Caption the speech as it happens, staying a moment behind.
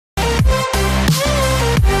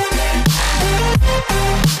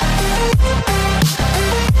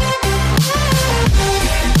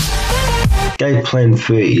Escape Plan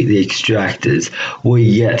 3, The Extractors, we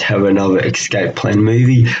yet have another Escape Plan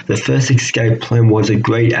movie. The first Escape Plan was a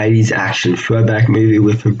great 80s action throwback movie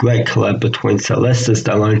with a great collab between Sylvester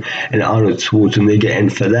Stallone and Arnold Schwarzenegger,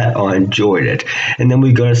 and for that I enjoyed it. And then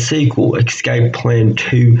we got a sequel, Escape Plan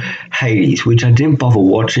 2 Hades, which I didn't bother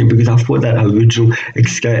watching because I thought that original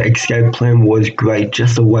Escape Plan was great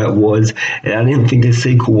just the way it was, and I didn't think a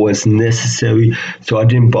sequel was necessary, so I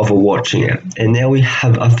didn't bother watching it. And now we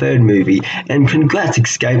have a third movie, and congrats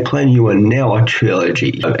Escape Plan, you are now a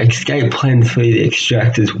trilogy. Escape Plan 3, The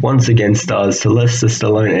Extractors, once again stars Sylvester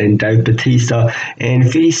Stallone and Dave Bautista, and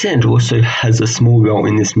 50 Cent also has a small role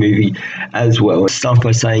in this movie as well. Start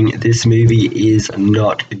by saying this movie is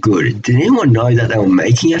not good. Did anyone know that they were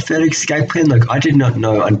making a third Escape Plan? Like, I did not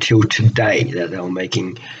know until today that they were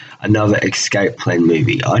making another Escape Plan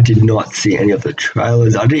movie. I did not see any of the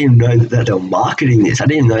trailers. I didn't even know that they were marketing this. I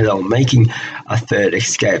didn't know they were making a third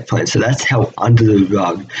Escape Plan. So that's how under the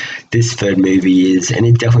rug this third movie is, and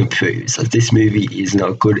it definitely proves that this movie is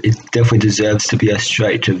not good. It definitely deserves to be a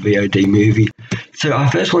straight to VOD movie. So I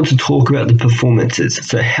first want to talk about the performances.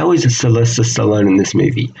 So how is Sylvester Stallone in this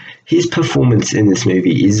movie? His performance in this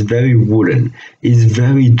movie is very wooden, is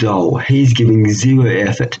very dull. He's giving zero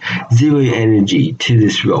effort, zero energy to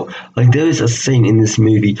this role. Like, there is a scene in this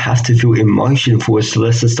movie has to feel emotion for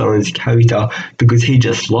Sylvester Stallone's character because he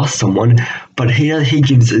just lost someone, but he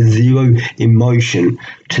gives zero emotion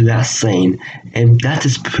to that scene, and that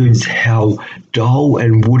just proves how dull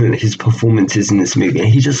and wooden his performance is in this movie. And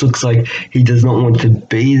he just looks like he does not want to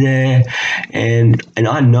be there. And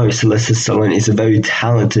I know Sylvester Stallone is a very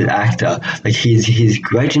talented actor. Like, he's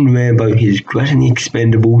great in Rambo, he's great in The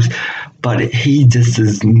Expendables, but he just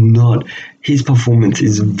does not. His performance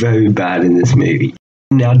is very bad in this movie.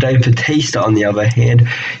 Now, Dave Bautista, on the other hand,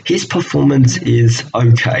 his performance is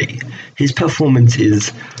okay. His performance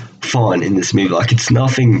is fine in this movie. Like, it's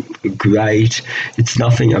nothing great, it's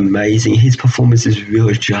nothing amazing. His performance is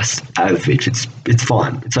really just average. It's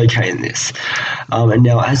fine, it's okay in this. And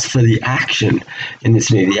now, as for the action in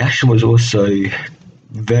this movie, the action was also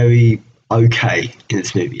very okay in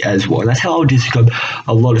this movie as well. And that's how I would describe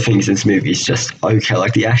a lot of things in this movie. It's just okay.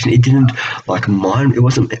 Like, the action, it didn't it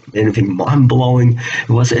wasn't anything mind-blowing, it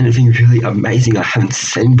wasn't anything really amazing I haven't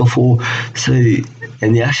seen before. So,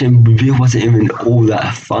 and the action really wasn't even all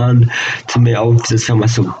that fun to me. I just found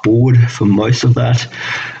myself bored for most of that.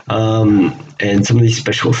 And some of these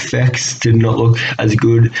special effects did not look as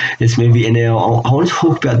good in this movie. And now I want to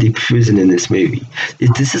talk about the prison in this movie.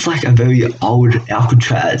 This is like a very old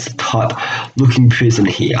Alcatraz type looking prison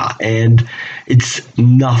here, and it's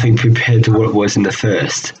nothing compared to what it was in the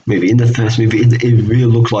first movie. In the first movie, it really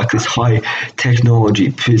looked like this high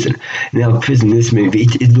technology prison. Now, prison in this movie,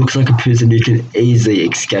 it looks like a prison you can easily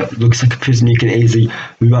escape. It looks like a prison you can easily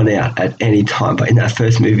run out at any time. But in that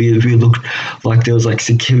first movie, it really looked like there was like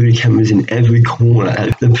security cameras in every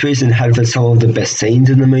corner. The prison had some of the best scenes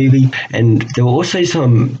in the movie, and there were also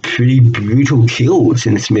some pretty brutal kills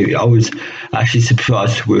in this movie. I was actually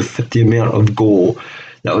surprised with the amount of gore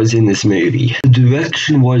that was in this movie. The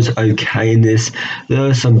direction was okay in this. There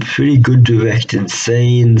were some pretty good directed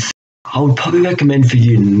scenes. I would probably recommend for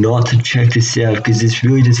you not to check this out because this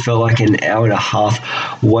really just felt like an hour and a half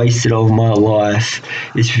wasted of my life.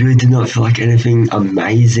 This really did not feel like anything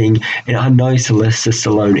amazing, and I know Sylvester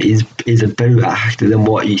Stallone is a better actor than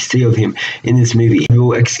what you see of him in this movie.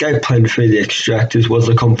 Your Escape Plan 3, The Extractors, was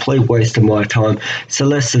a complete waste of my time.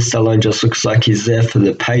 Sylvester Stallone just looks like he's there for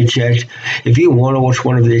the paycheck. If you want to watch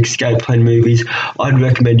one of the Escape Plan movies, I'd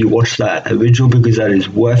recommend you watch that original because that is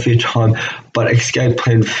worth your time. But Escape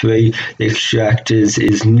Plan 3, The Extractors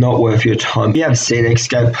is not worth your time. If you have seen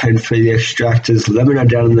Escape Plan 3, The Extractors, let me know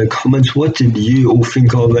down in the comments, what did you all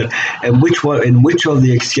think of it, and which of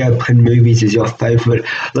the Escape Plan movies is your favorite?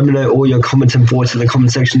 Let me know all your comments and thoughts in the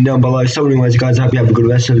comment section down below. So anyways, guys, I hope you have a good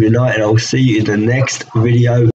rest of your night, and I'll see you in the next video.